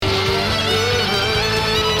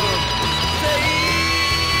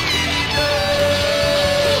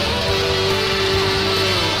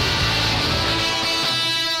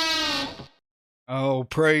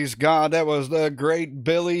Praise God. That was the great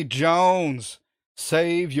Billy Jones.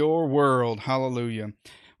 Save your world. Hallelujah.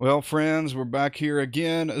 Well, friends, we're back here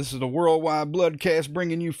again. This is the Worldwide Bloodcast,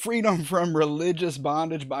 bringing you freedom from religious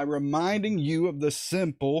bondage by reminding you of the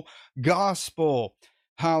simple gospel.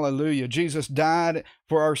 Hallelujah. Jesus died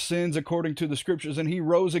for our sins according to the scriptures, and he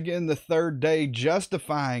rose again the third day,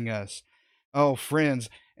 justifying us. Oh, friends,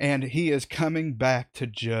 and he is coming back to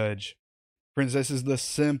judge. Friends, this is the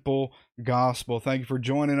simple gospel. Thank you for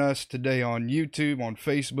joining us today on YouTube, on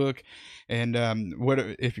Facebook, and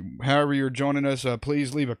however you're joining us,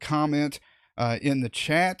 please leave a comment in the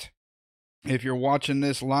chat if you're watching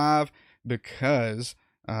this live, because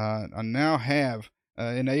I now have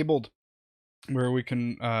enabled where we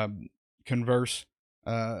can converse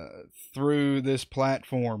through this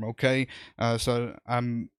platform. Okay, so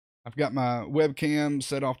I've got my webcam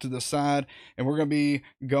set off to the side, and we're going to be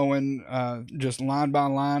going just line by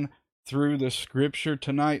line through the scripture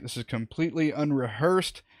tonight. This is completely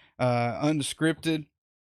unrehearsed, unscripted.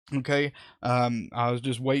 Okay, I was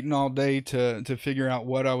just waiting all day to figure out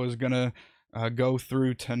what I was going to go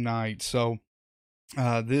through tonight. So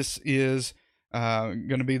this is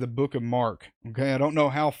going to be the book of Mark. Okay, I don't know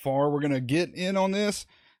how far we're going to get in on this,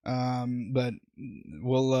 but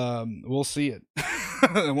we'll see it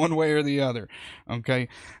one way or the other. Okay,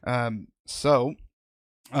 so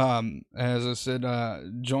as I said,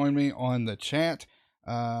 join me on the chat.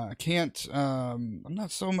 I can't. I'm not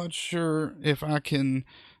so much sure if I can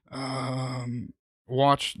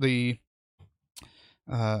watch the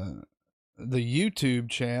YouTube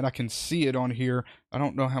chat. I can see it on here. I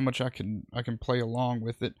don't know how much I can play along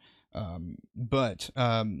with it. But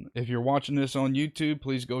if you're watching this on YouTube,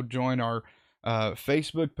 please go join our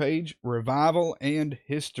Facebook page, Revival and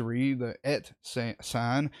History, the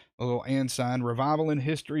sign, a little and sign, Revival and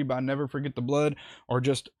History by Never Forget the Blood, or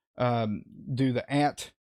just do the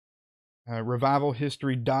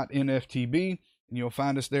revivalhistory.nftb, and you'll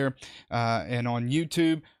find us there. And on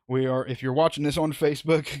YouTube, we are, if you're watching this on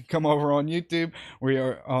Facebook, come over on YouTube. We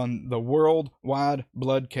are on the Worldwide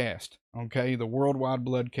Bloodcast. Okay, the Worldwide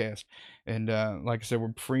Bloodcast. And like I said,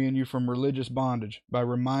 we're freeing you from religious bondage by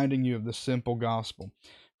reminding you of the simple gospel.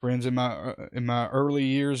 Friends, in my early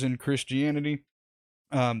years in Christianity,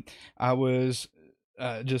 I was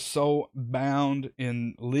just so bound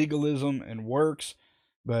in legalism and works,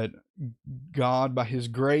 but God, by his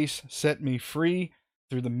grace, set me free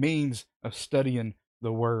through the means of studying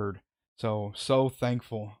the Word. So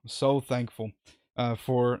thankful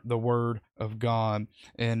for the Word of God.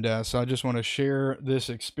 And so I just want to share this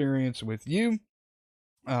experience with you.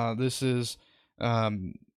 This is, I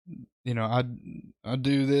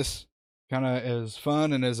do this kind of as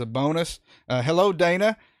fun and as a bonus. Hello,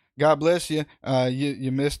 Dana. God bless you.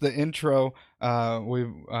 You missed the intro.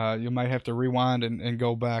 You might have to rewind and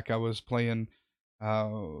go back. I was playing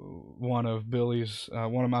one of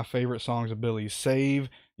my favorite songs of Billy's, "Save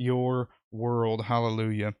Your World."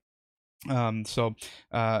 Hallelujah.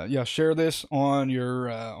 Share this on your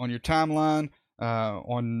timeline.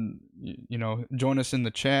 Join us in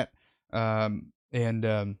the chat, and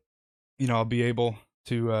I'll be able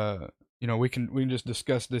to. We can just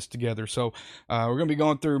discuss this together. So we're going to be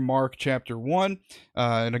going through Mark chapter 1.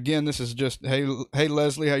 And again, this is just, hey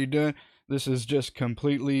Leslie, how you doing? This is just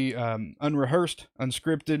completely unrehearsed,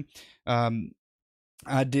 unscripted. I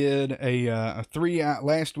did a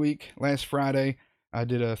last Friday, I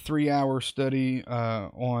did a 3-hour study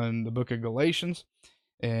on the book of Galatians,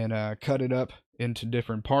 and cut it up into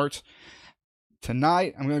different parts.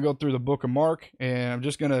 Tonight, I'm going to go through the book of Mark, and I'm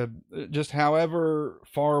just going to, however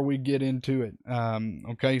far we get into it.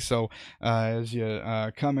 Okay, so as you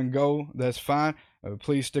come and go, that's fine.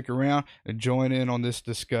 Please stick around and join in on this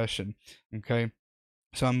discussion. Okay,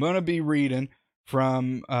 so I'm going to be reading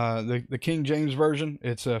from the King James Version.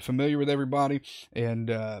 It's familiar with everybody, and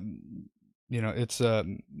it's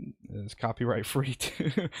copyright free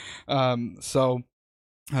too.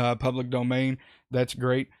 Public domain, that's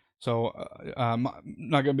great. So I'm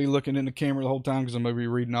not going to be looking in the camera the whole time because I'm going to be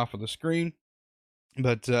reading off of the screen.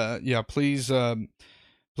 But please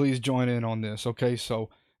join in on this. Okay,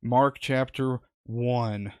 so Mark chapter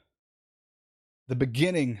 1. The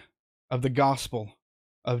beginning of the gospel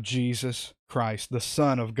of Jesus Christ, the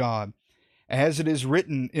Son of God. As it is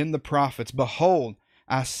written in the prophets, "Behold,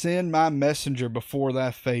 I send my messenger before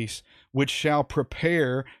thy face, which shall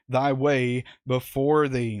prepare thy way before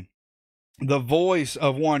thee. The voice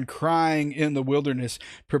of one crying in the wilderness,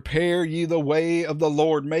 prepare ye the way of the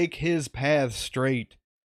Lord, make his path straight."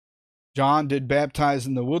 John did baptize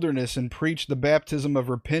in the wilderness and preach the baptism of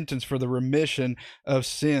repentance for the remission of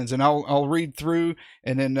sins. And I'll read through,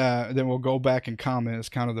 and then we'll go back and comment. It's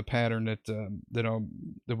kind of the pattern that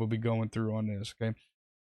we'll be going through on this. Okay.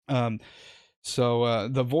 So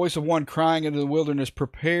the voice of one crying into the wilderness,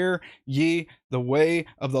 prepare ye the way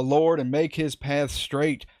of the Lord and make his path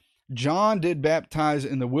straight. John did baptize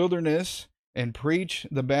in the wilderness and preach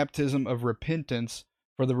the baptism of repentance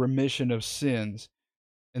for the remission of sins.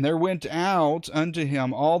 And there went out unto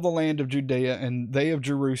him all the land of Judea and they of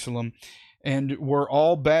Jerusalem, and were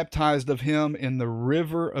all baptized of him in the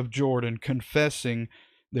river of Jordan, confessing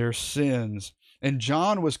their sins. And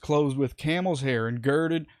John was clothed with camel's hair and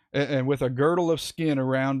girded and with a girdle of skin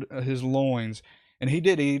around his loins. And he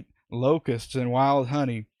did eat locusts and wild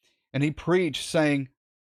honey. And he preached, saying,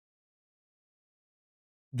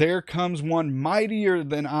 there comes one mightier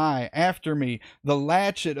than I after me, the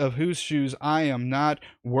latchet of whose shoes I am not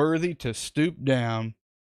worthy to stoop down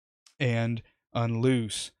and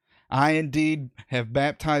unloose. I indeed have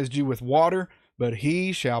baptized you with water, but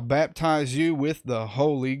he shall baptize you with the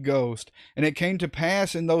Holy Ghost. And it came to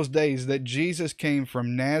pass in those days that Jesus came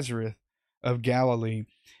from Nazareth of Galilee,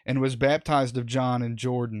 and was baptized of John in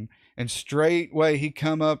Jordan. And straightway he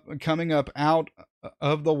coming up out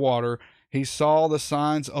of the water, he saw the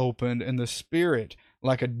signs opened, and the Spirit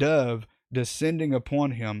like a dove descending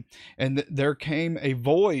upon him. And there came a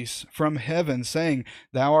voice from heaven saying,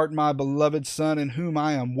 thou art my beloved Son, in whom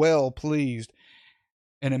I am well pleased.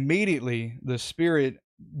 And immediately the Spirit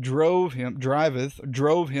drove him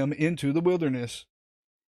into the wilderness.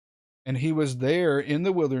 And he was there in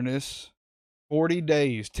the wilderness 40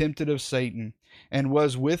 days, tempted of Satan, and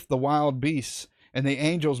was with the wild beasts, and the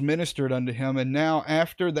angels ministered unto him. And now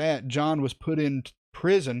after that John was put in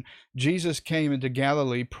prison, Jesus came into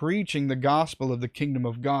Galilee, preaching the gospel of the kingdom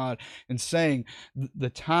of God, and saying, the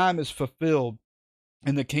time is fulfilled,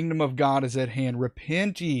 and the kingdom of God is at hand.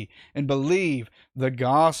 Repent ye and believe the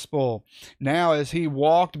gospel. Now as he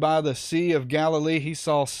walked by the sea of Galilee, he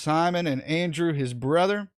saw Simon and Andrew his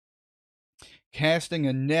brother casting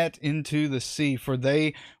a net into the sea, for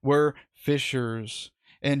they were fishers.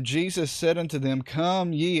 And Jesus said unto them,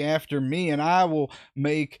 come ye after me, and I will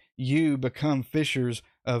make you become fishers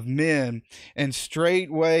of men. And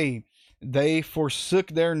straightway they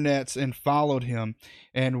forsook their nets and followed him.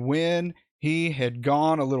 And when he had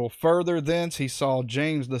gone a little further thence, he saw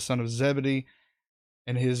James the son of Zebedee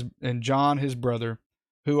and John his brother,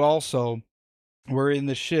 who also were in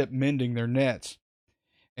the ship mending their nets.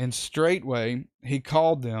 And straightway he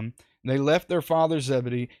called them. They left their father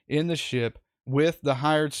Zebedee in the ship with the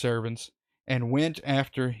hired servants, and went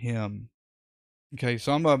after him. Okay,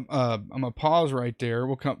 so I'm gonna pause right there.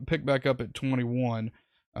 We'll pick back up at 21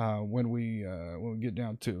 when we get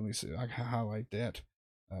down to. Let me see. I can highlight that.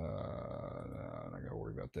 I don't gotta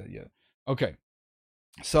worry about that yet. Okay,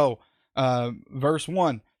 so verse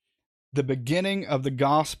 1. The beginning of the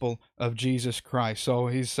gospel of Jesus Christ. So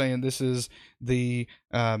he's saying this is this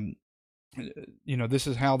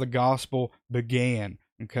is how the gospel began.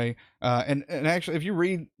 Okay, and actually, if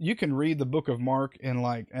you can read the book of Mark in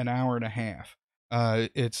like an hour and a half.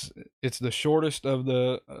 It's the shortest of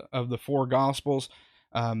the four gospels,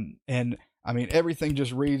 and I mean everything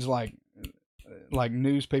just reads like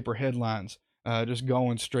newspaper headlines, just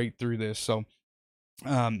going straight through this. So,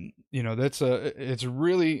 it's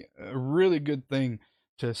really a really good thing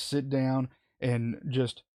to sit down and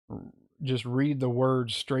just read the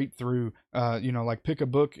words straight through. Like pick a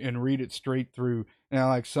book and read it straight through. Now,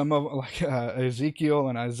 like some of Ezekiel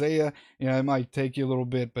and Isaiah, it might take you a little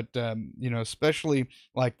bit, but especially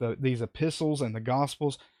like these epistles and the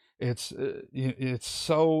Gospels, it's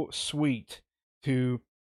so sweet to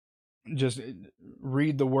just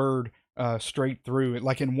read the word straight through it,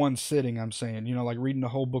 like in one sitting. I'm saying, like reading the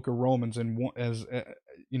whole book of Romans and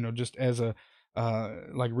just as a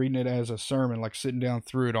like reading it as a sermon, like sitting down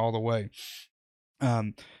through it all the way.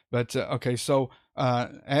 Okay, so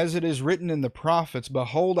as it is written in the prophets,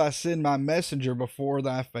 behold, I send my messenger before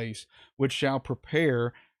thy face, which shall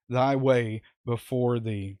prepare thy way before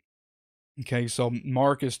thee. Okay, so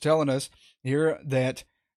Mark is telling us here that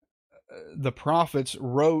the prophets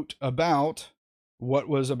wrote about what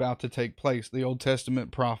was about to take place, the Old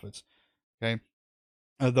Testament prophets. Okay,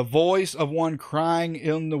 the voice of one crying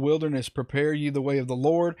in the wilderness, prepare ye the way of the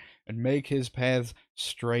Lord, and make his paths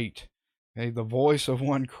straight. Okay, the voice of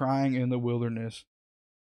one crying in the wilderness,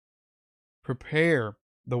 prepare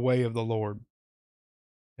the way of the Lord.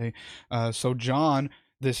 Okay, so John,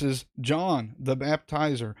 this is John the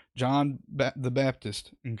baptizer, John the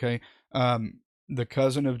Baptist. Okay, the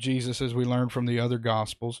cousin of Jesus, as we learned from the other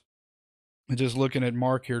Gospels. just looking at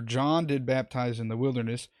Mark here, John did baptize in the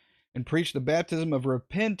wilderness and preached the baptism of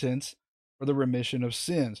repentance for the remission of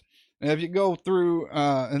sins. Now, if you go through,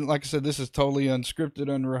 and like I said, this is totally unscripted,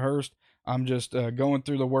 unrehearsed. I'm just going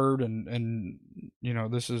through the word, and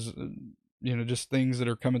this is just things that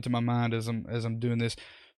are coming to my mind as I'm doing this.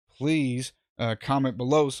 Please comment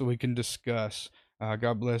below so we can discuss.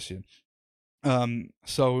 God bless you.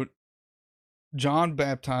 So John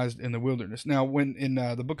baptized in the wilderness. Now, when in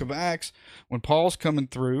the book of Acts, when Paul's coming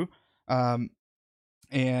through,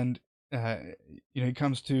 and he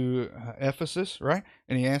comes to Ephesus, right?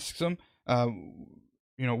 And he asks them,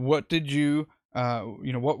 what did you,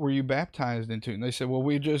 what were you baptized into? And they said, well,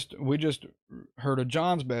 we just heard of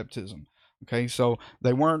John's baptism. Okay, so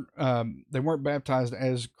they weren't baptized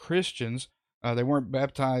as Christians. They weren't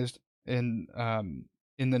baptized in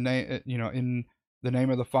the name, in the name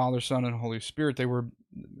of the Father, Son, and Holy Spirit. It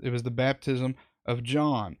was the baptism of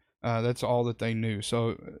John. That's all that they knew.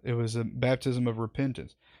 So it was a baptism of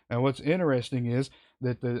repentance. Now, what's interesting is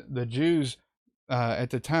that the Jews at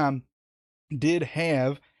the time did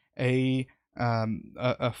have a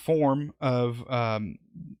form of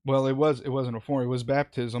it wasn't a form. It was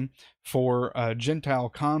baptism for Gentile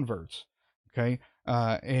converts. Okay,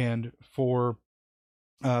 and for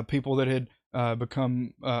people that had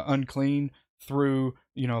become unclean through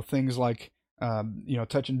things like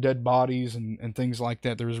touching dead bodies and things like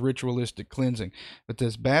that. There was ritualistic cleansing, but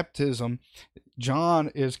this baptism, John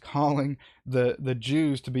is calling the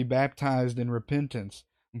Jews to be baptized in repentance.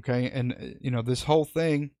 Okay, and this whole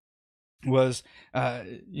thing was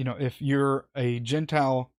if you're a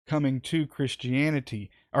Gentile coming to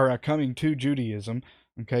Christianity or coming to Judaism,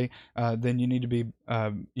 okay, then you need to be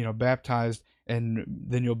baptized, and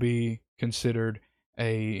then you'll be considered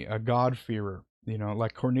a God-fearer.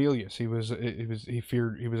 Like Cornelius, he was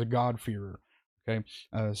a God-fearer. Okay,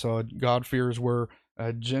 so God-fearers were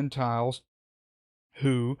Gentiles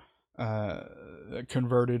who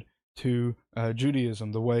converted to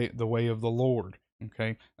Judaism, the way of the Lord.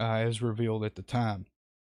 Okay, as revealed at the time.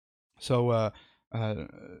 So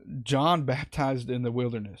John baptized in the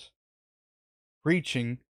wilderness,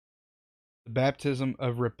 preaching the baptism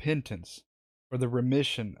of repentance for the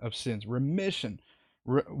remission of sins. Remission.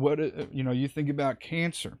 You think about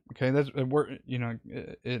cancer. Okay, that's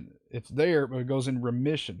it's there, but it goes in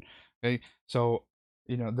remission. Okay, so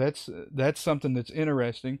that's something that's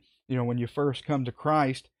interesting. When you first come to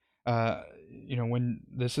Christ, when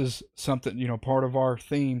this is something, part of our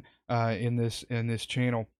theme in this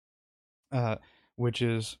channel, which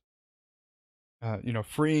is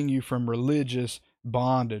freeing you from religious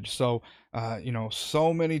bondage. So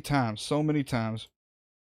so many times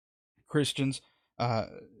Christians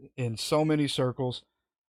in so many circles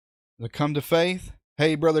that come to faith.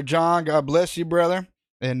 Hey, Brother John, God bless you, brother.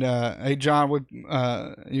 And hey, John,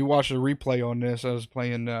 you watched a replay on this. I was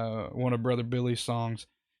playing one of Brother Billy's songs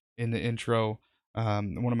in the intro,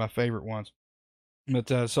 one of my favorite ones.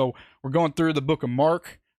 But so we're going through the book of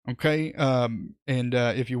Mark, okay? And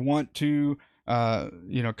if you want to,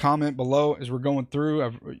 comment below as we're going through.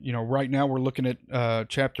 Right now we're looking at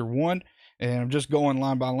chapter 1, and I'm just going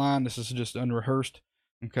line by line. This is just unrehearsed,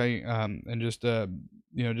 okay? And just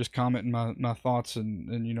just commenting my thoughts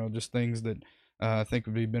and just things that I think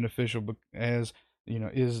would be beneficial, as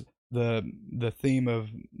is the theme of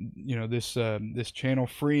this channel,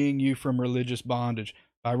 freeing you from religious bondage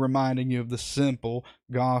by reminding you of the simple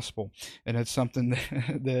gospel. And it's something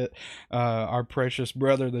that our precious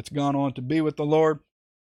brother that's gone on to be with the Lord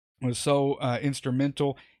was so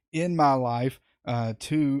instrumental in my life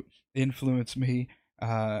to influence me,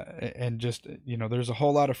 and just there's a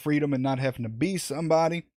whole lot of freedom in not having to be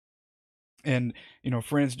somebody. And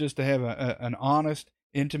friends, just to have an honest,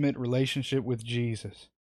 intimate relationship with Jesus.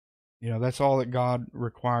 That's all that God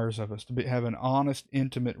requires of us, to have an honest,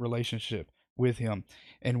 intimate relationship with Him,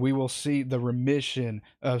 and we will see the remission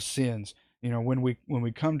of sins. When we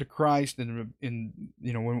come to Christ, and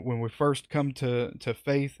when we first come to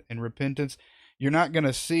faith and repentance, you're not going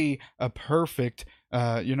to see a perfect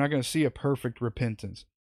repentance.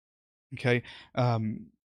 Okay,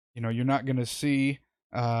 you're not going to see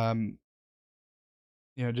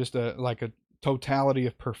just a totality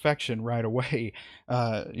of perfection right away.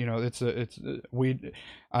 I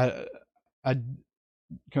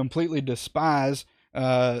completely despise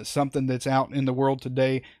something that's out in the world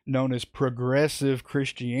today known as progressive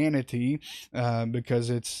Christianity, because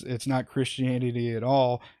it's not Christianity at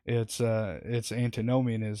all. It's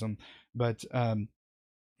antinomianism. But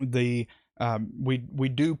we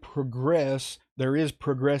do progress. There is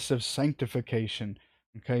progressive sanctification,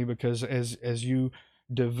 okay? Because as you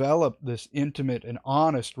develop this intimate and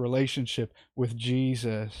honest relationship with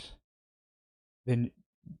Jesus, then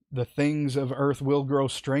the things of earth will grow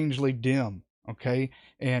strangely dim. Okay,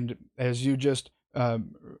 and as you just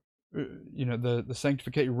the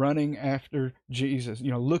sanctification, running after Jesus,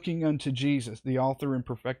 looking unto Jesus, the author and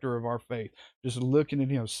perfecter of our faith, just looking at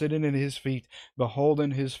him, sitting at his feet,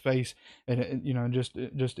 beholding his face, and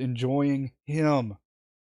just enjoying him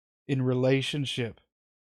in relationship.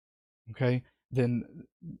 Okay, then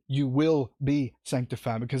you will be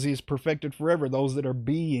sanctified, because he is perfected forever those that are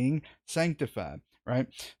being sanctified, right?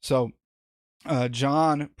 So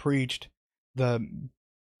John preached the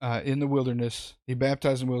in the wilderness. He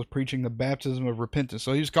baptized in the wilderness, preaching the baptism of repentance.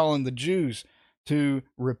 So he was calling the Jews to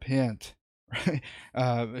repent. Right?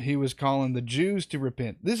 He was calling the Jews to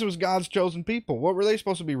repent. This was God's chosen people. What were they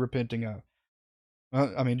supposed to be repenting of?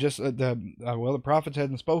 Just the prophets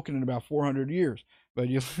hadn't spoken in about 400 years. But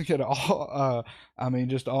you look at all,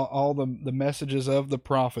 just all the messages of the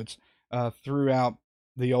prophets throughout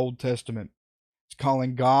the Old Testament. It's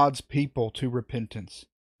calling God's people to repentance.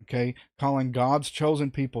 Okay, calling God's chosen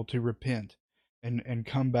people to repent and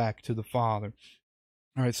come back to the Father.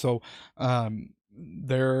 All right, so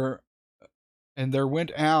there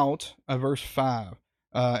went out, verse 5.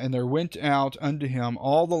 And there went out unto him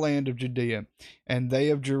all the land of Judea, and they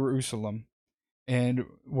of Jerusalem, and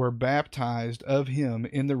were baptized of him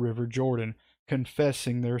in the river Jordan,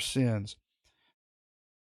 confessing their sins.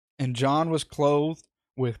 And John was clothed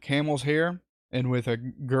with camel's hair, and with a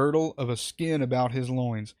girdle of a skin about his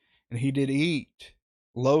loins. And he did eat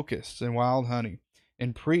locusts and wild honey,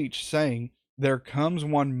 and preached, saying, There comes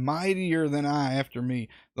one mightier than I after me,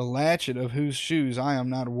 the latchet of whose shoes I am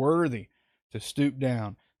not worthy to stoop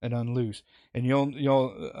down and unloose. And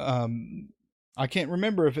you'll I can't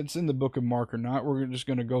remember if it's in the book of Mark or not. We're just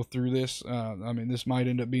going to go through this. This might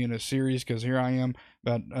end up being a series, because here I am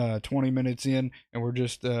about 20 minutes in, and we're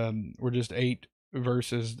just 8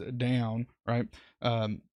 verses down, right?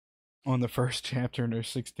 On the first chapter, and there's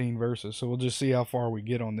 16 verses. So we'll just see how far we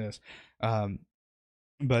get on this.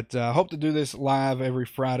 But I hope to do this live every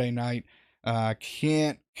Friday night. I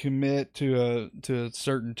can't commit to a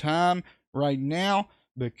certain time right now,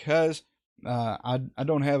 because I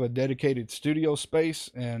don't have a dedicated studio space,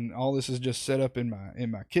 and all this is just set up in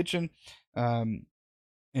my kitchen. And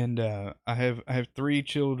I have 3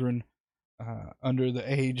 children under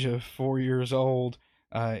the age of 4 years old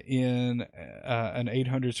in an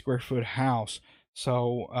 800 square foot house.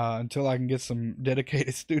 So until I can get some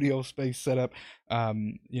dedicated studio space set up,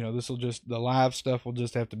 the live stuff will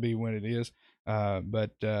just have to be when it is.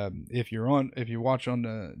 But if you watch on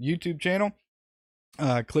the YouTube channel,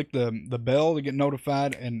 click the bell to get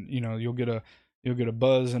notified, and you'll get a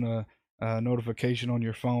buzz and a notification on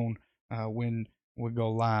your phone when we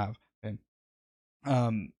go live. And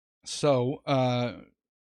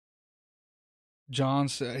John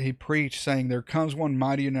said, he preached, saying, There comes one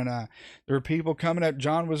mightier than I. There are people coming up.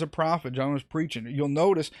 John was a prophet. John was preaching. You'll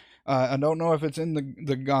notice, I don't know if it's in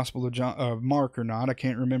the Gospel of Mark or not. I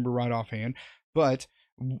can't remember right offhand. But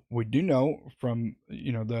we do know from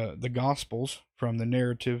the Gospels, from the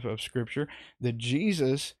narrative of Scripture, that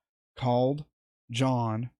Jesus called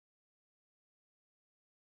John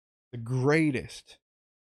the greatest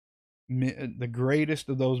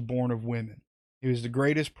of those born of women. He was the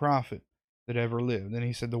greatest prophet that ever lived. And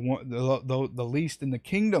he said the least in the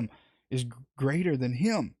kingdom is greater than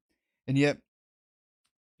him. And yet,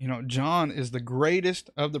 John is the greatest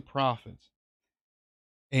of the prophets.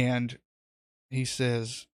 And he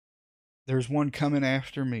says, There's one coming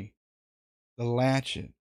after me, the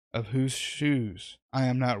latchet of whose shoes I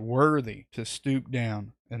am not worthy to stoop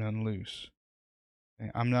down and unloose.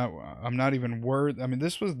 I'm not even worthy.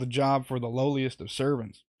 This was the job for the lowliest of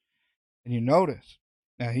servants. And you notice,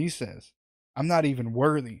 now he says, I'm not even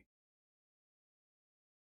worthy.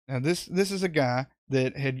 Now this is a guy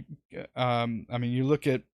that had, you look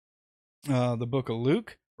at the book of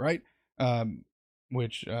Luke, right?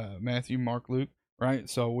 Which Matthew, Mark, Luke, right?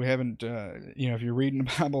 So we haven't, if you're reading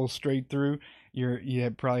the Bible straight through,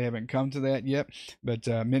 you probably haven't come to that yet. But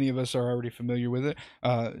many of us are already familiar with it.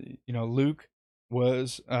 Luke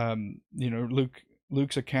was,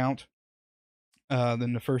 Luke's account.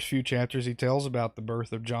 Then the first few chapters, he tells about the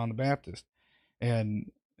birth of John the Baptist,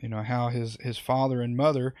 and how his father and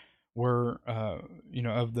mother were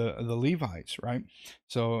of the Levites, right?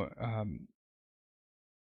 So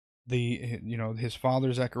his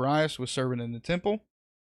father Zacharias was serving in the temple,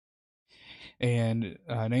 and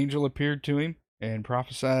an angel appeared to him and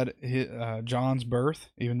prophesied John's birth,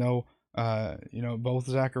 even though both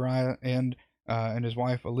Zachariah and his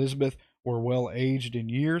wife Elizabeth were well aged in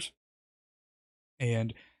years.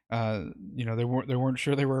 and they weren't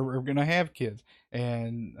sure they were ever going to have kids,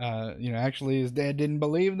 and actually his dad didn't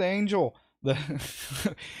believe the angel. The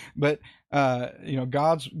but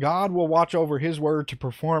God will watch over His word to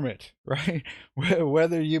perform it, right?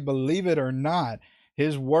 Whether you believe it or not,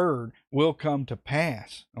 His word will come to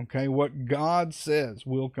pass. Okay, what God says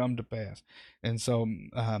will come to pass, and so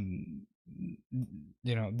but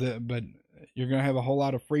you're going to have a whole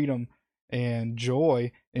lot of freedom and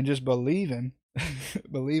joy in just believing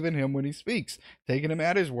believing him when he speaks, taking him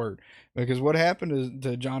at his word. Because what happened is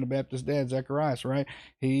to John the Baptist's dad, Zacharias, right?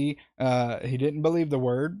 He didn't believe the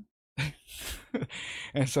word.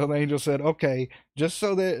 And so the angel said, okay, just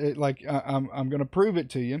so that I'm going to prove it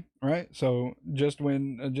to you, right? So just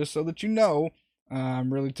so that you know,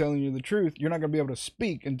 I'm really telling you the truth, you're not going to be able to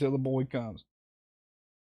speak until the boy comes.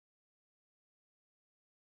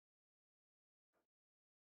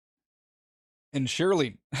 And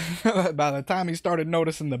surely, by the time he started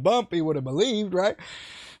noticing the bump, he would have believed, right?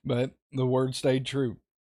 But the word stayed true.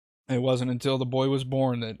 It wasn't until the boy was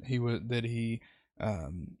born that um, he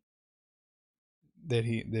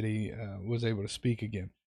was able to speak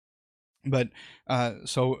again. But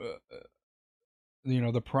so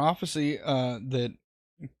the prophecy that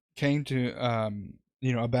came to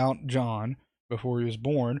about John before he was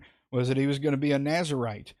born was that he was going to be a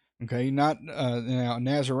Nazarite. Okay, not now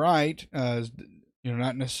Nazarite is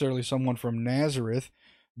not necessarily someone from Nazareth,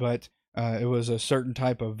 but it was a certain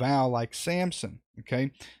type of vow like Samson.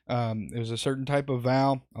 Okay, it was a certain type of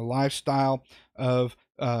vow, a lifestyle of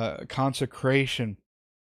consecration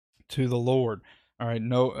to the Lord. All right,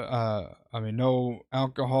 no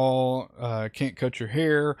alcohol. Can't cut your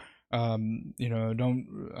hair. Don't.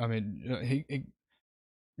 He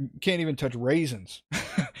can't even touch raisins.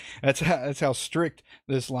 That's how strict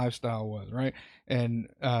this lifestyle was, right? And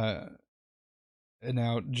now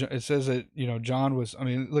it says that John was. I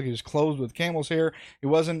mean, look, he was clothed with camel's hair. He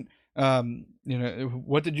wasn't.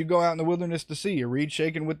 What did you go out in the wilderness to see? A reed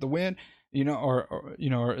shaking with the wind? Or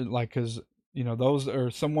like because those are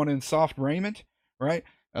someone in soft raiment, right?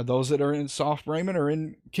 Those that are in soft raiment are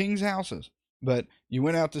in king's houses. But you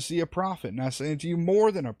went out to see a prophet, and I say to you,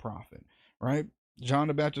 more than a prophet, right? John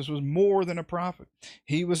the Baptist was more than a prophet.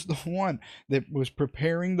 He was the one that was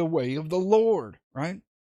preparing the way of the Lord, right?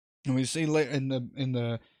 And we see in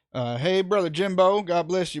the hey brother Jimbo, God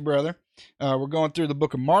bless you, brother. We're going through the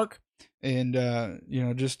book of Mark, and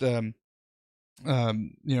just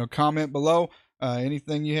comment below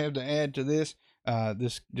anything you have to add to this.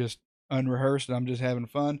 This just unrehearsed. I'm just having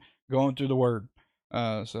fun going through the word.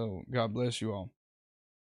 So God bless you all.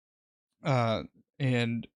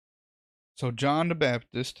 And so John the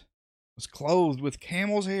Baptist was clothed with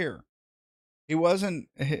camel's hair. He wasn't,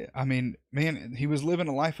 I mean, man, he was living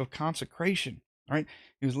a life of consecration, right?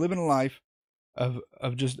 He was living a life of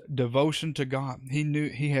just devotion to God. He knew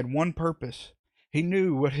he had one purpose. He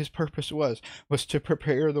knew what his purpose was to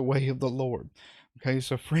prepare the way of the Lord. Okay,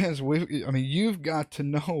 so friends, you've got to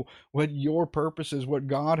know what your purpose is, what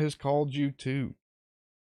God has called you to.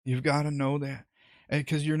 You've got to know that,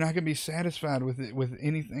 because you're not going to be satisfied with it with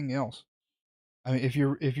anything else. I mean, if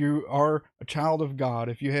you are a child of God,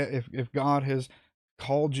 if God has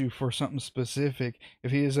called you for something specific,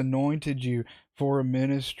 if He has anointed you for a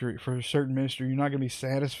certain ministry, you're not going to be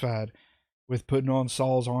satisfied with putting on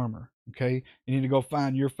Saul's armor. Okay, you need to go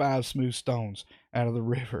find your 5 smooth stones out of the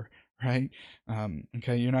river, right?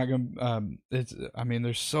 Okay, you're not going to.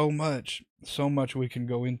 There's so much we can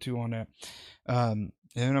go into on that, and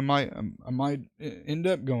I might end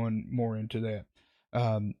up going more into that.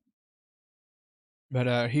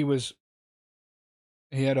 But he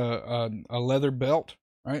had a leather belt,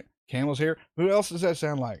 right? Camel's hair. Who else does that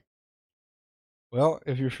sound like? Well,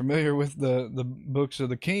 if you're familiar with the books of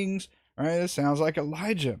the Kings, right, it sounds like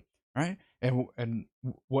Elijah, right? And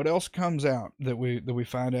what else comes out that we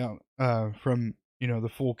find out from the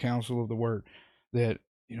full counsel of the Word, that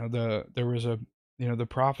there was the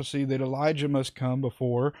prophecy that Elijah must come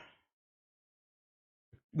before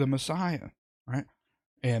the Messiah, right?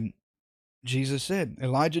 And Jesus said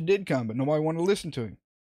Elijah did come, but nobody wanted to listen to him.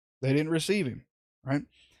 They didn't receive him, right?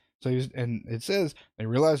 So and it says they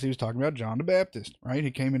realized he was talking about John the Baptist, right? He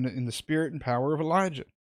came in the spirit and power of Elijah.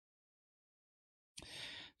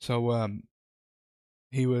 So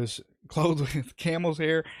he was clothed with camel's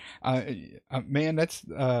hair. Man, that's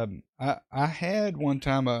I had one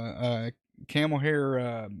time a camel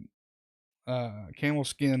hair, camel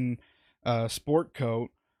skin sport coat,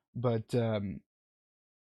 but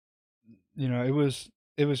it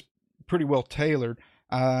was pretty well tailored.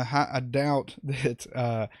 I doubt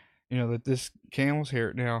that that this camel's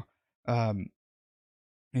hair now.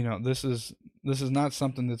 this is not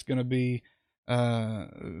something that's going to be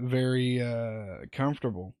very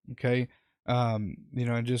comfortable. Okay.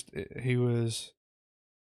 Just he was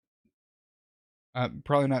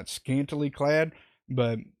probably not scantily clad,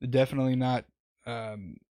 but definitely not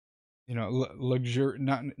um,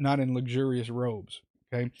 not in luxurious robes.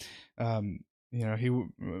 Okay. He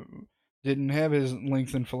didn't have his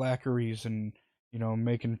lengthened phylacteries and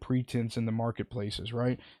making pretense in the marketplaces,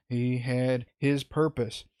 right? He had his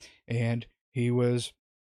purpose, and he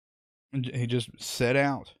just set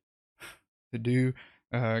out to do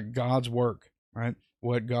God's work, right?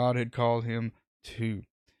 What God had called him to.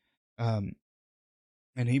 Um,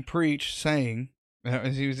 and he preached, saying,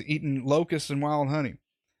 as he was eating locusts and wild honey.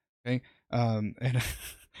 Okay, and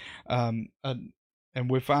um, uh,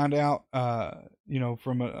 and we find out,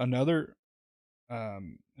 from another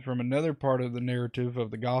part of the narrative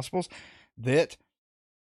of the Gospels, that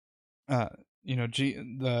uh,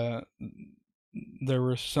 there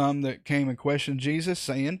were some that came and questioned Jesus,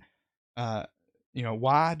 saying, uh,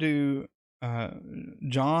 why do uh,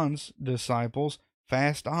 John's disciples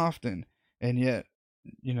fast often, and yet,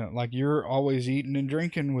 like you're always eating and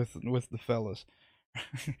drinking with the fellas.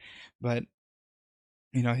 But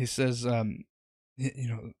he says, you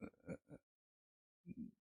know,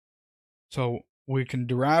 so we can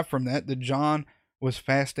derive from that John was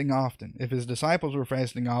fasting often. If his disciples were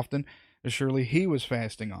fasting often, surely he was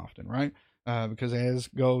fasting often, right? Because as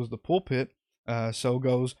goes the pulpit, so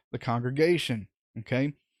goes the congregation.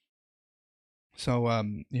 Okay, so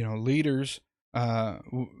leaders are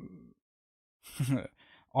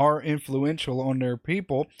influential on their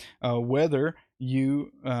people, whether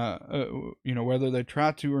whether they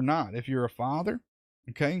try to or not. If you're a father,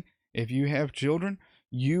 okay, if you have children,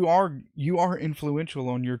 you are influential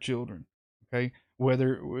on your children, okay.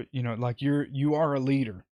 Whether like you are a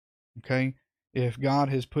leader, okay. If God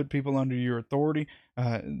has put people under your authority,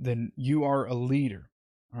 then you are a leader.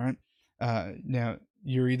 All right. Now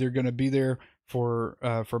you're either going to be there for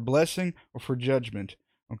blessing or for judgment.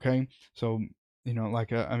 Okay. So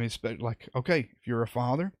like, okay, if you're a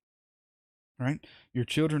father, right, your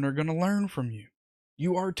children are going to learn from you.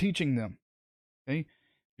 You are teaching them. Okay.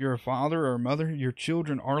 If you're a father or a mother, your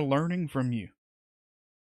children are learning from you.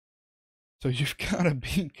 So you've got to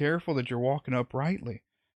be careful that you're walking uprightly,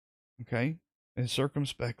 okay, and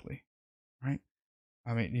circumspectly, right?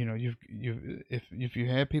 I mean, if you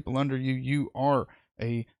have people under you, you are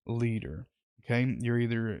a leader. Okay, you're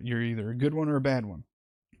either a good one or a bad one,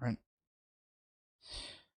 right?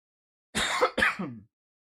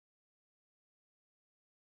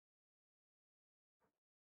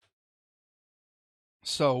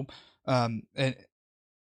 So, and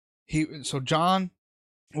John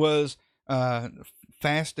was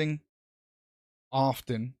fasting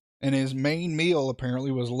often, and his main meal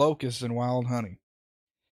apparently was locusts and wild honey.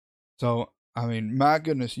 So, I mean, my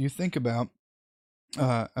goodness, you think about.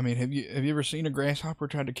 I mean, have you ever seen a grasshopper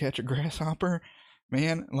try to catch a grasshopper?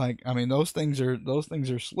 Man, like, I mean, those things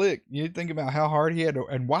are slick. You think about how hard he had to,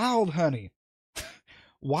 and wild honey,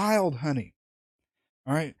 wild honey.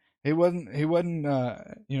 All right, he wasn't he didn't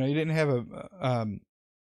have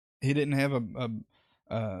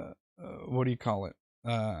what do you call it?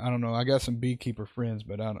 I don't know. I got some beekeeper friends,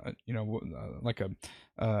 but I don't, like a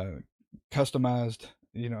uh, customized,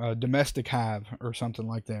 a domestic hive or something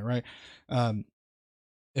like that, right? Um,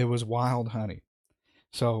 it was wild honey.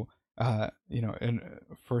 So, and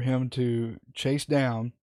for him to chase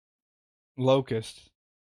down locusts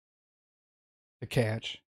to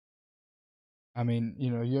catch. I mean,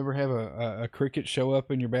 you ever have a cricket show up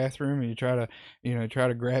in your bathroom and you try to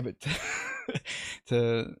grab it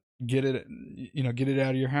to get it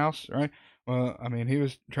out of your house, right? Well, I mean, he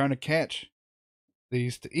was trying to catch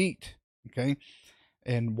these to eat, okay?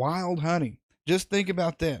 And wild honey. Just think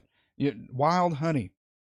about that. Wild honey.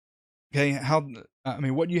 Okay, I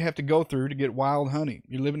mean, what do you have to go through to get wild honey?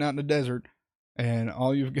 You're living out in the desert, and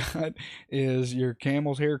all you've got is your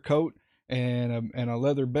camel's hair coat and a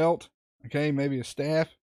leather belt. Okay, maybe a staff.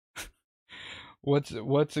 What's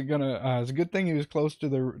it gonna? It's a good thing he was close to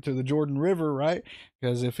the Jordan River, right?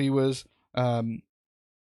 Because um,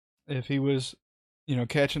 if he was,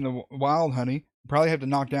 catching the wild honey, probably have to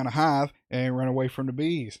knock down a hive and run away from the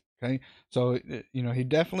bees. Okay, so he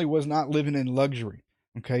definitely was not living in luxury.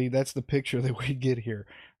 Okay, that's the picture that we get here.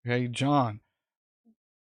 Okay, John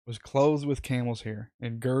was clothed with camel's hair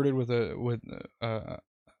and girded with a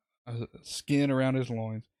skin around his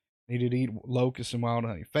loins. He did eat locusts and wild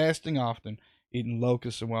honey, fasting often, eating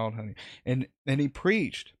locusts and wild honey. And he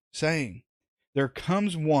preached, saying, There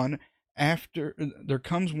comes one mightier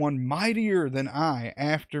than I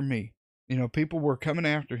after me. People were coming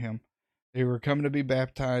after him. They were coming to be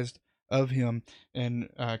baptized of him and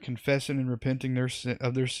confessing and repenting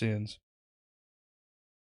of their sins.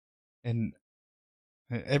 And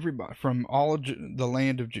everybody from all of the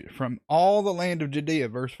land of Judea,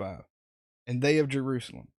 verse 5, and they of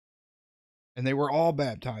Jerusalem, and they were all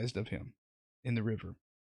baptized of him in the river.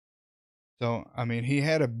 So he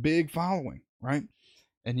had a big following, right?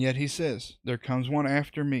 And yet he says, there comes one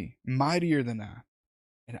after me, mightier than I.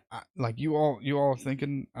 And like you all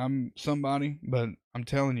thinking I'm somebody, but I'm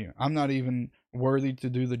telling you, I'm not even worthy to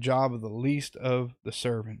do the job of the least of the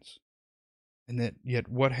servants. And yet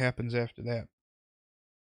what happens after that?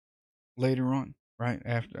 Later on, right?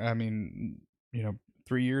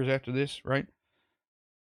 3 years after this, right?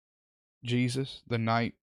 Jesus, the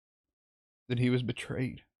night that he was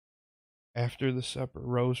betrayed, after the supper,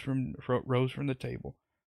 rose from the table,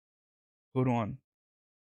 put on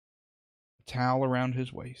a towel around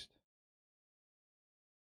his waist,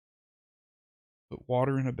 put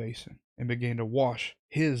water in a basin, and began to wash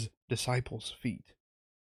his disciples' feet.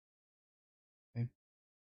 Okay?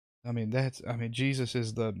 Jesus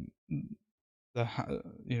is the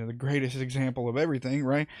greatest example of everything,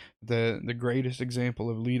 right? The greatest example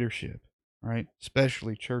of leadership, right?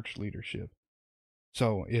 Especially church leadership.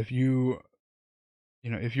 So if you're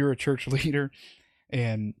a church leader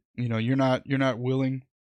and you're not willing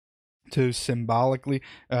to symbolically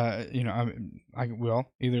either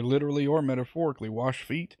literally or metaphorically wash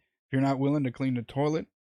feet, if you're not willing to clean the toilet,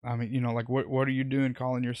 what are you doing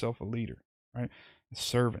calling yourself a leader, right? A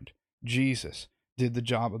servant. Jesus did the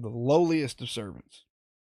job of the lowliest of servants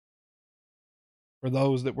for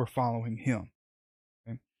those that were following him.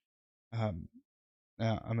 Okay?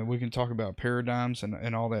 Now, we can talk about paradigms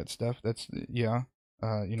and all that stuff. That's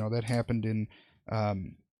that happened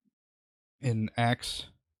in Acts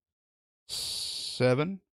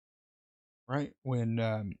 7, right? When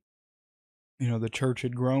the church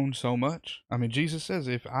had grown so much. Jesus says,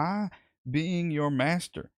 "If I, being your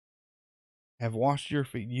master, have washed your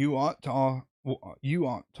feet, you ought to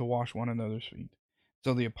wash one another's feet."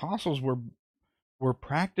 So the apostles were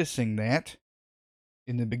practicing that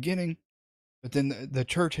in the beginning, but then the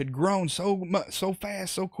church had grown so much, so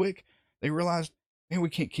fast, so quick. They realized, man, we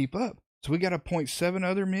can't keep up. So we got to appoint 7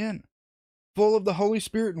 other men, full of the Holy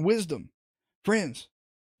Spirit and wisdom. Friends,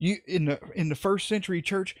 you in the first century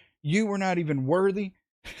church, you were not even worthy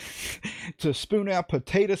to spoon out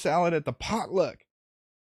potato salad at the potluck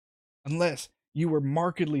unless you were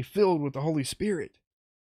markedly filled with the Holy Spirit.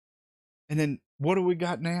 And then what do we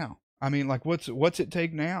got now? What's it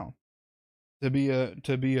take now to be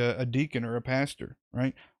a deacon or a pastor,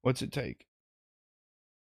 right? What's it take?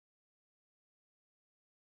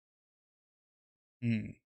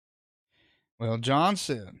 Well, John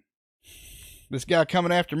said, this guy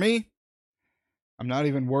coming after me, I'm not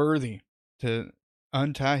even worthy to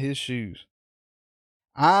untie his shoes.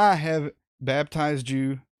 I have baptized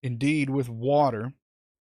you indeed with water,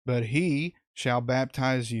 but he shall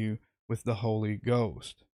baptize you with the Holy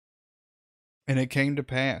Ghost. And it came to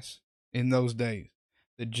pass in those days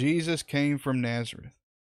that Jesus came from Nazareth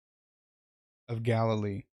of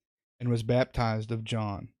Galilee and was baptized of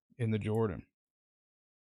John in the Jordan.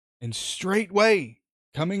 And straightway,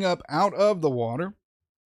 coming up out of the water,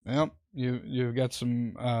 well, you've got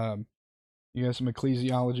some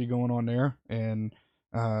ecclesiology going on there, and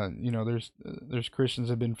there's Christians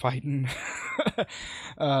have been fighting,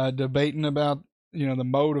 debating about the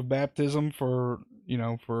mode of baptism for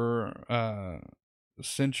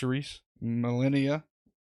centuries, millennia,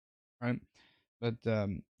 right? But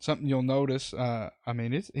something you'll notice,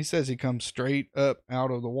 he says he comes straight up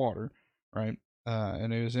out of the water, right?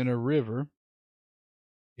 And it was in a river,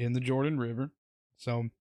 in the Jordan River. So,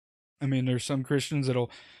 there's some Christians they'll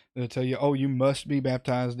tell you, oh, you must be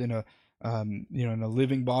baptized in a in a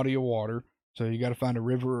living body of water. So you got to find a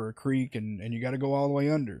river or a creek, and you got to go all the way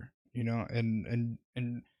under,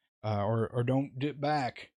 or don't dip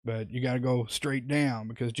back, but you got to go straight down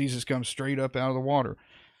because Jesus comes straight up out of the water.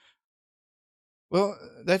 Well,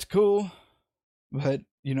 that's cool, but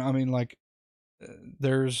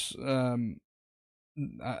there's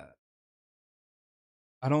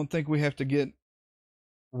I don't think we have to get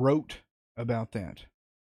rote about that.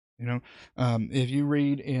 If you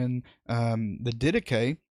read in the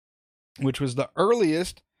Didache, which was the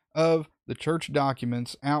earliest of the church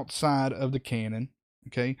documents outside of the canon,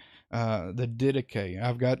 okay, the Didache.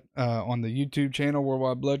 I've got on the YouTube channel,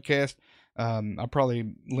 Worldwide Bloodcast. I'll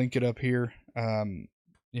probably link it up here,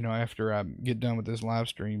 after I get done with this live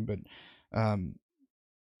stream. But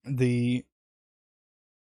the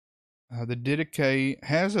the Didache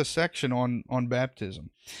has a section on baptism,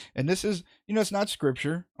 and this is, it's not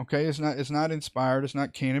scripture, okay? It's not inspired, it's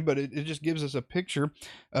not canon, but it just gives us a picture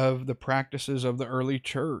of the practices of the early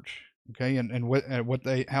church, okay, and what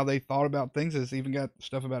they how they thought about things. It's even got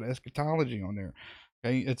stuff about eschatology on there,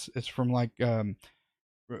 okay? It's from like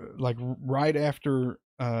right after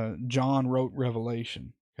John wrote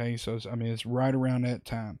Revelation. Okay, so it's right around that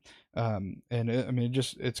time, and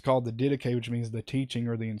it's called the Didache, which means the teaching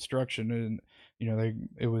or the instruction, and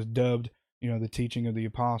it was dubbed the teaching of the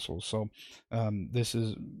apostles. So this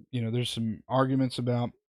is there's some arguments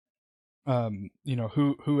about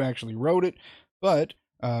who actually wrote it, but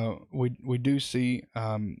we do see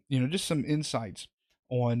just some insights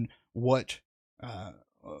on what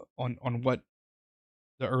on what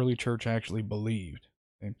the early church actually believed.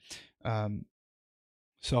 Okay? Um,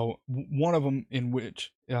 so one of them, in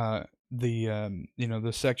which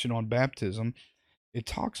the section on baptism, it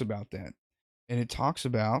talks about that, and it talks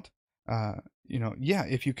about yeah,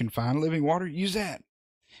 if you can find living water, use that,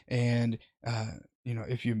 and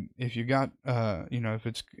if you got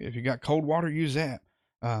if you got cold water, use that,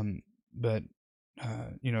 but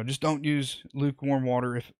just don't use lukewarm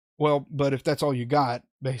water. But if that's all you got,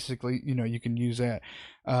 basically, you can use that.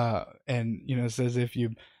 And it says if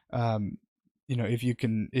you if you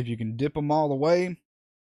can dip them all away,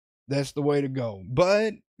 that's the way to go.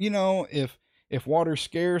 But if water's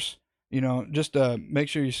scarce, just make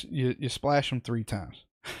sure you splash them 3 times.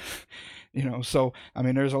 So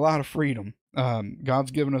there's a lot of freedom.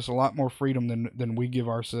 God's given us a lot more freedom than we give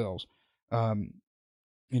ourselves. And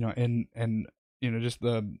just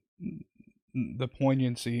the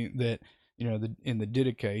poignancy that in the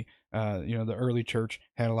Didache, the early church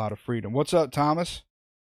had a lot of freedom. What's up, Thomas?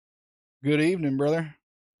 Good evening, brother.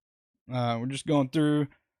 We're just going through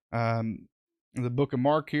the book of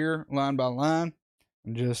Mark here, line by line,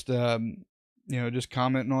 and just just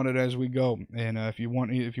commenting on it as we go. And if you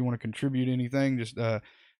want to contribute anything, just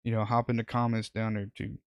hop in the comments down there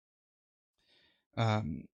too.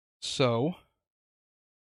 So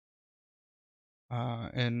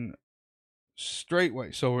and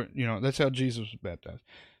straightway, so that's how Jesus was baptized.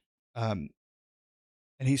 And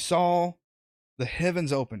he saw the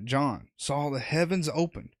heavens open. John saw the heavens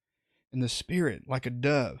open, and the Spirit like a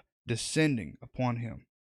dove descending upon him.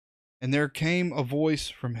 And there came a voice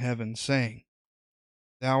from heaven saying,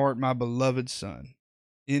 "Thou art my beloved Son,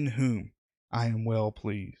 in whom I am well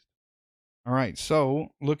pleased." All right,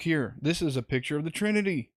 so look here. This is a picture of the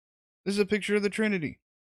Trinity. This is a picture of the Trinity.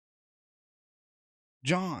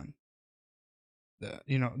 John,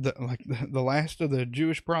 the last of the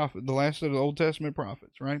Jewish prophet, the last of the Old Testament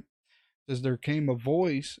prophets, right? Says there came a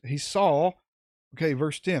voice. He saw, okay,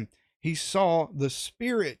 verse 10. He saw the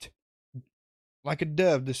Spirit like a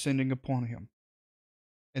dove descending upon him.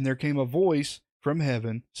 And there came a voice from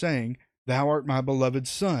heaven saying, "Thou art my beloved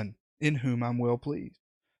Son, in whom I'm well pleased."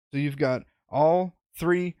 So you've got all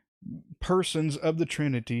 3 persons of the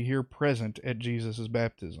Trinity here present at Jesus'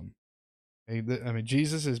 baptism. Okay?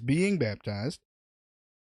 Jesus is being baptized.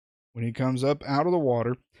 When he comes up out of the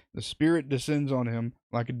water, the Spirit descends on him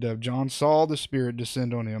like a dove. John saw the Spirit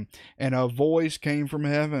descend on him, and a voice came from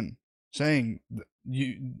heaven saying,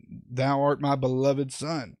 "Thou art my beloved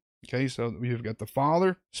Son." Okay, so you've got the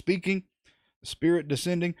Father speaking, the Spirit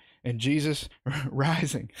descending, and Jesus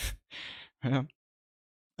rising.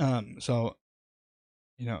 So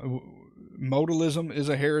modalism is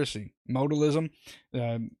a heresy. Modalism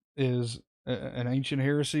is an ancient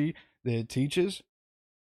heresy that teaches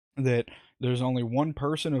that there's only one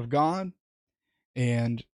person of God,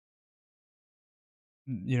 and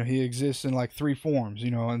he exists in like 3 forms,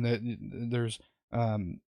 and that there's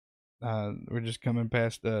we're just coming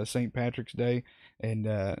past St. Patrick's Day, and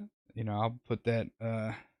I'll put that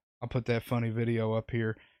funny video up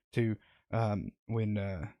here too when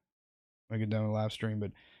I get done with live stream.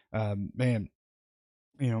 But man,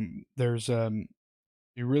 there's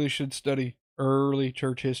you really should study early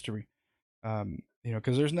church history.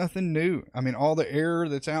 Because there's nothing new. All the error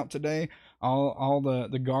that's out today, all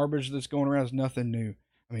the garbage that's going around is nothing new.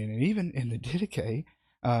 And even in the Didache,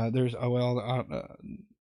 there's I'll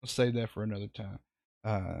save that for another time.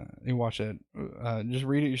 You watch that. Just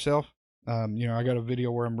read it yourself. I got a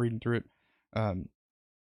video where I'm reading through it.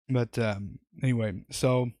 But anyway,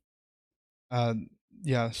 so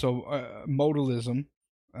modalism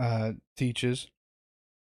teaches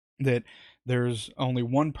that there's only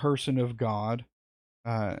one person of God,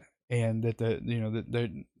 and that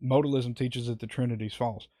the modalism teaches that the Trinity is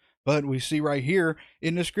false. But we see right here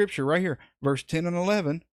in the scripture, right here, verse 10 and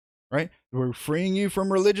 11, right? We're freeing you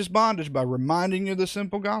from religious bondage by reminding you of the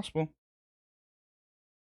simple gospel.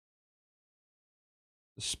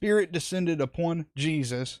 The Spirit descended upon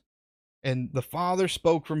Jesus, and the Father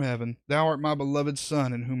spoke from heaven, "Thou art my beloved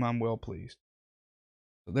Son, in whom I'm well pleased."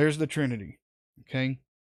 So there's the Trinity, okay?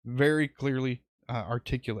 Very clearly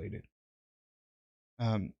articulated.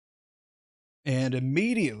 And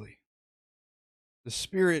immediately the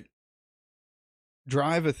Spirit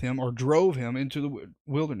drove him into the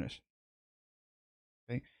wilderness.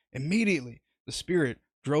 Okay? Immediately the Spirit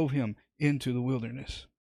drove him into the wilderness.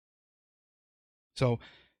 So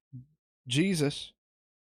Jesus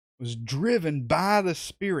was driven by the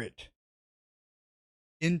Spirit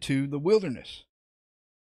into the wilderness.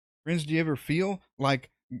 Friends, do you ever feel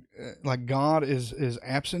like God is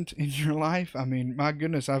absent in your life? I mean, my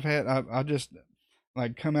goodness, I just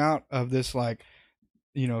like come out of this like,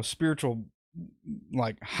 spiritual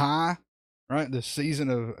like high, right? This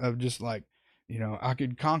season of just like, I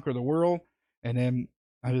could conquer the world, and then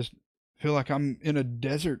I just feel like I'm in a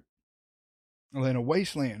desert, in a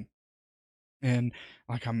wasteland, and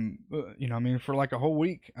like I'm, I mean, for like a whole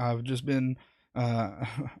week, I've just been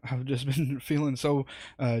I've just been feeling so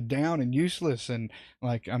down and useless, and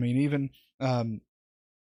like, I mean, even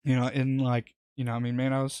in like, I mean,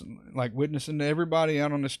 man, I was like witnessing to everybody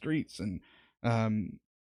out on the streets, and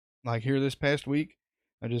like here this past week,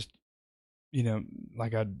 I just,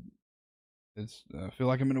 like feel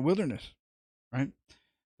like I'm in a wilderness, right?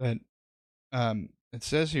 But it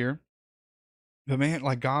says here, but man,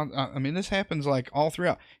 like God, I mean, this happens like all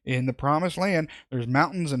throughout in the promised land. There's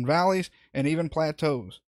mountains and valleys and even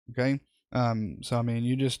plateaus. Okay. So I mean,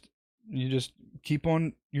 you just keep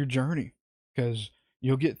on your journey, because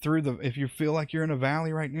you'll get through if you feel like you're in a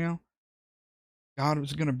valley right now, God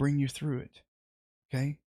is going to bring you through it.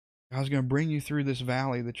 Okay. God's going to bring you through this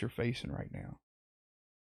valley that you're facing right now.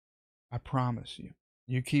 I promise you.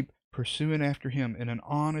 You keep pursuing after him in an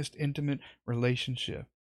honest, intimate relationship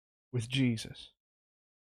with Jesus.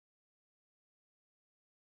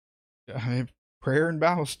 I mean, prayer and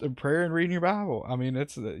reading your Bible. I mean,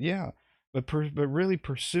 that's yeah, but really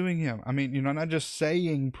pursuing him. I mean, not just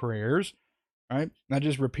saying prayers, right? Not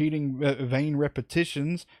just repeating vain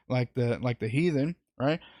repetitions like the heathen,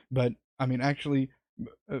 right? But I mean, actually,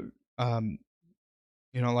 um,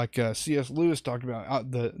 like C.S. Lewis talked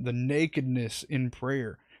about the nakedness in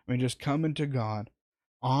prayer. I mean, just coming to God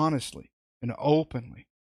honestly and openly,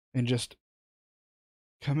 and just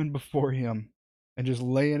coming before him and just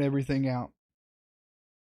laying everything out.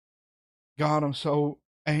 God, I'm so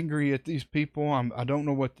angry at these people. I don't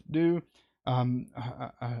know what to do.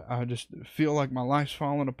 I just feel like my life's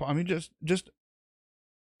falling apart. I mean, just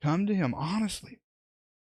come to him honestly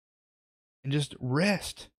and just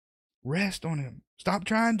rest on him. Stop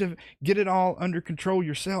trying to get it all under control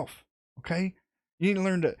yourself. Okay. You need to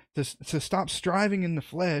learn to stop striving in the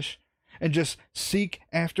flesh and just seek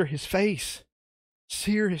after his face.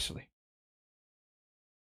 Seriously.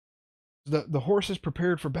 The horse is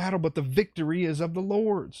prepared for battle, but the victory is of the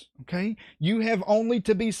Lord's. Okay? You have only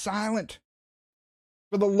to be silent,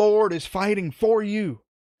 for the Lord is fighting for you.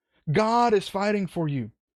 God is fighting for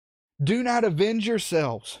you. Do not avenge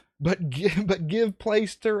yourselves, but give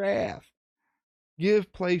place to wrath.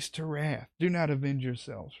 Give place to wrath. Do not avenge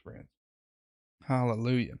yourselves, friends.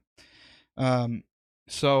 Hallelujah.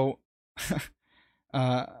 So,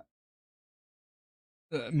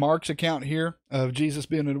 Mark's account here of Jesus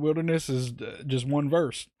being in the wilderness is just one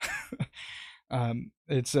verse.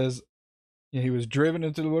 It says he was driven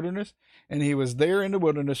into the wilderness, and he was there in the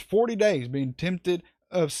wilderness 40 days being tempted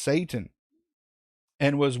of Satan,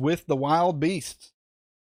 and was with the wild beasts,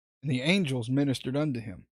 and the angels ministered unto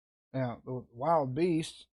him. Now, the wild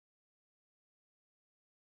beasts,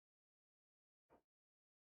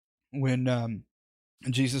 when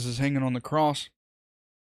Jesus is hanging on the cross,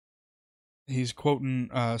 he's quoting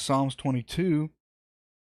Psalms 22,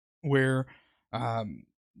 where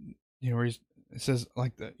where it says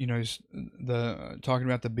like he's talking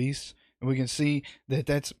about the beasts, and we can see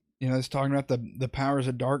that's it's talking about the powers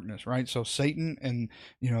of darkness, right? So Satan and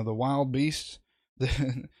the wild beasts, this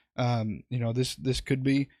could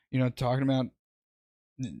be talking about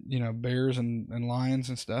bears and lions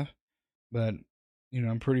and stuff, but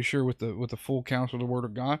I'm pretty sure with the full counsel of the Word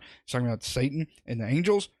of God, he's talking about Satan and the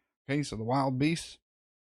angels. Okay, so the wild beasts,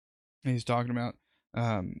 and he's talking about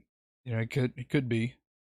it could be.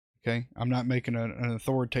 Okay, I'm not making an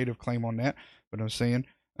authoritative claim on that, but I'm saying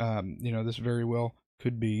this very well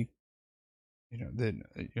could be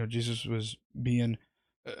that Jesus was being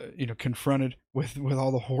confronted with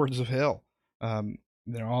all the hordes of hell,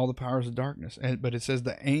 all the powers of darkness, but it says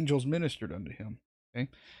the angels ministered unto him. Okay,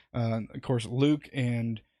 of course Luke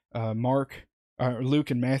and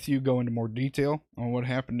Luke and Matthew go into more detail on what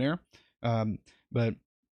happened there, But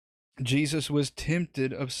Jesus was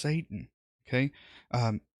tempted of Satan. Okay.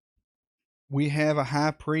 We have a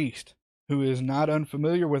high priest who is not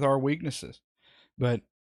unfamiliar with our weaknesses, but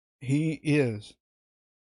he is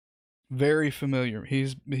very familiar.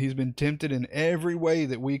 He's been tempted in every way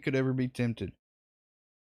that we could ever be tempted,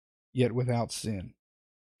 yet without sin.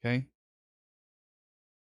 Okay?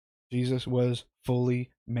 Jesus was fully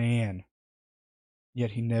man,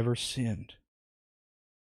 yet he never sinned.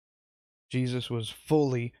 Jesus was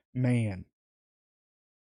fully man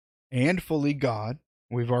and fully God.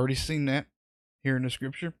 We've already seen that here in the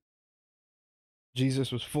scripture.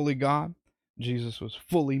 Jesus was fully God. Jesus was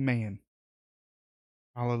fully man.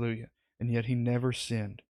 Hallelujah. And yet he never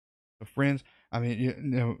sinned. So friends, I mean, you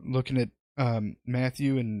know, looking at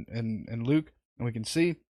Matthew and Luke, and we can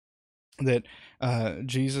see that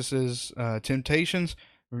Jesus's temptations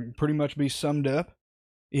pretty much be summed up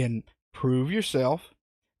in prove yourself,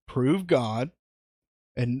 prove God,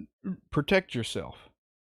 and protect yourself.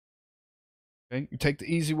 Okay, you take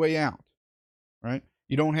the easy way out, right?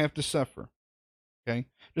 You don't have to suffer. Okay,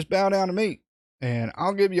 just bow down to me, and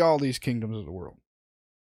I'll give you all these kingdoms of the world.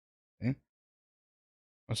 Okay,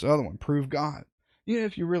 what's the other one? Prove God. Yeah,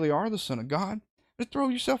 if you really are the Son of God, just throw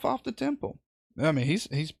yourself off the temple. I mean,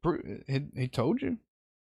 he told you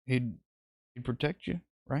he'd protect you,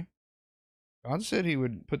 right? God said he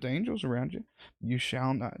would put the angels around you. You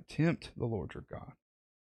shall not tempt the Lord your God.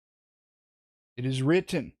 It is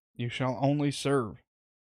written, you shall only serve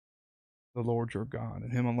the Lord your God,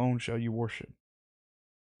 and him alone shall you worship.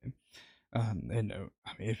 I mean,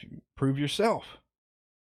 if you prove yourself,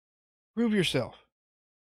 prove yourself.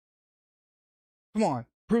 Come on,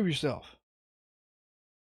 prove yourself.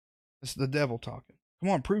 It's the devil talking. Come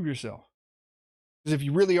on, prove yourself. Because if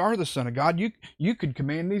you really are the Son of God, you could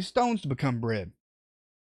command these stones to become bread.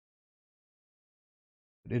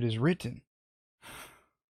 But it is written.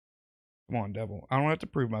 Come on, devil. I don't have to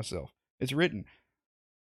prove myself. It's written.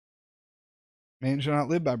 Man shall not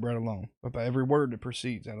live by bread alone, but by every word that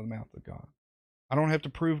proceeds out of the mouth of God. I don't have to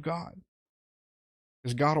prove God,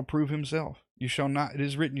 because God will prove himself. You shall not, it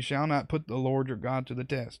is written, you shall not put the Lord your God to the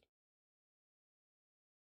test.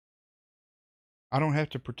 I don't have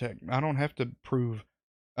to protect. I don't have to prove.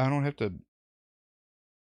 I don't have to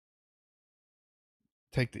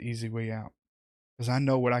take the easy way out, because I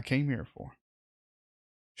know what I came here for.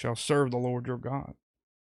 Shall serve the Lord your God.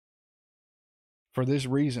 For this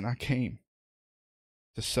reason I came,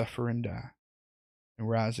 to suffer and die and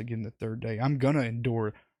rise again the third day. I'm going to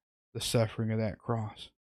endure the suffering of that cross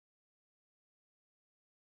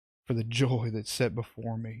for the joy that's set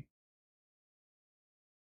before me.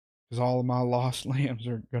 Because all of my lost lambs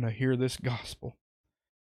are going to hear this gospel,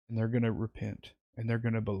 and they're going to repent, and they're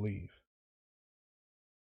going to believe.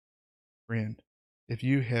 Friend, if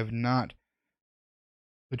you have not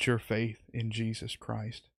put your faith in Jesus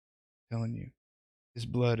Christ, I'm telling you, his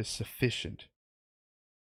blood is sufficient.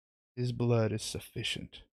 His blood is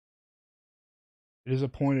sufficient. It is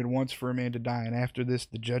appointed once for a man to die, and after this,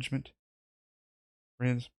 the judgment.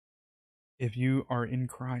 Friends, if you are in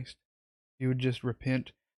Christ, you would just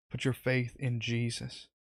repent, put your faith in Jesus.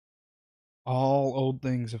 All old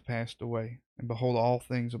things have passed away, and behold, all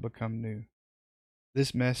things will become new.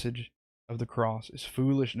 This message of the cross is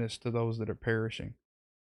foolishness to those that are perishing.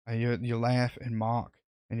 You laugh and mock,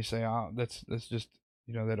 and you say, "Oh, that's just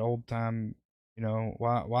that old time.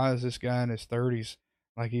 Why is this guy in his 30s,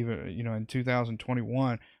 like even in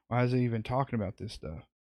 2021? Why is he even talking about this stuff?"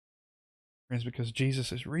 Friends, because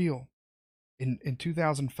Jesus is real. In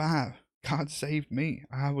 2005, God saved me.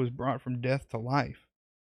 I was brought from death to life.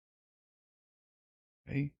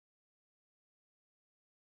 Okay?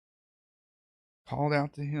 Called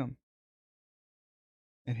out to him,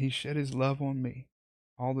 and he shed his love on me.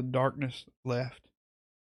 All the darkness left.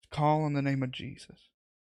 Call on the name of Jesus.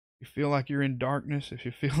 If you feel like you're in darkness, if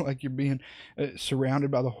you feel like you're being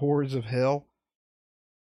surrounded by the horrors of hell,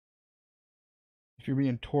 if you're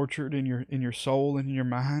being tortured in your soul and in your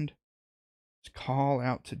mind, just call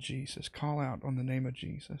out to Jesus. Call out on the name of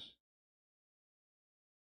Jesus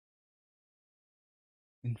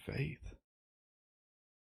in faith.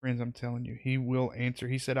 Friends, I'm telling you, he will answer.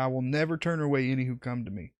 He said, I will never turn away any who come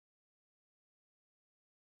to me.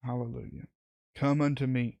 Hallelujah. Come unto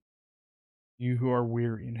me, you who are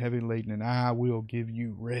weary and heavy laden, and I will give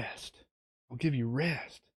you rest. I'll give you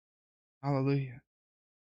rest. Hallelujah.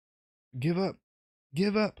 Give up.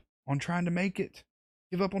 Give up on trying to make it.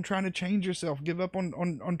 Give up on trying to change yourself. Give up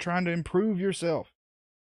on trying to improve yourself.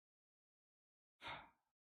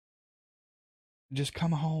 Just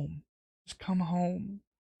come home. Just come home.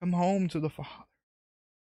 Come home to the Father.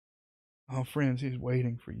 Oh, friends, he's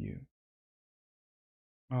waiting for you.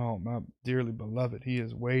 Oh, my dearly beloved, he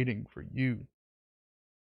is waiting for you,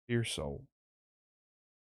 dear soul.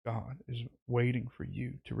 God is waiting for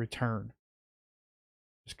you to return.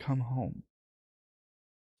 Just come home.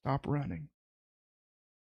 Stop running.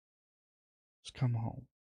 Just come home.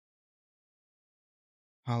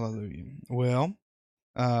 Hallelujah. Well,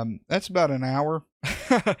 that's about an hour.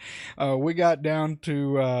 We got down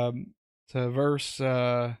to verse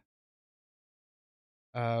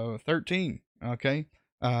 13. Okay.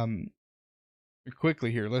 Um,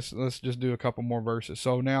 quickly here. Let's just do a couple more verses.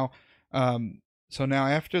 Um, so now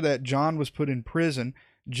after that, John was put in prison.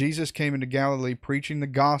 Jesus came into Galilee, preaching the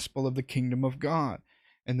gospel of the kingdom of God,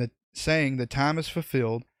 and saying, "The time is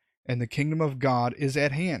fulfilled, and the kingdom of God is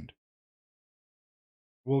at hand."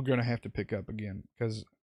 We're gonna have to pick up again because,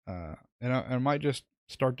 and I might just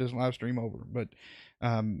start this live stream over. But,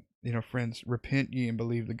 friends, repent ye and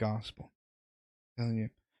believe the gospel. I'm telling you,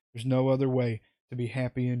 there's no other way to be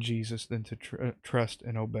happy in Jesus than to trust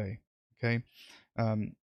and obey. Okay,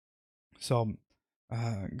 um, so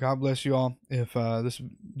God bless you all. If this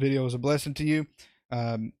video is a blessing to you,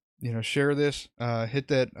 share this, hit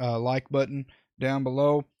that like button down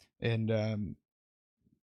below, and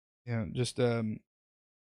just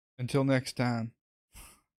until next time,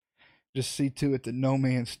 just see to it that no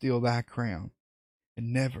man steal thy crown,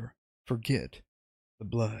 and never forget the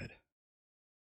blood.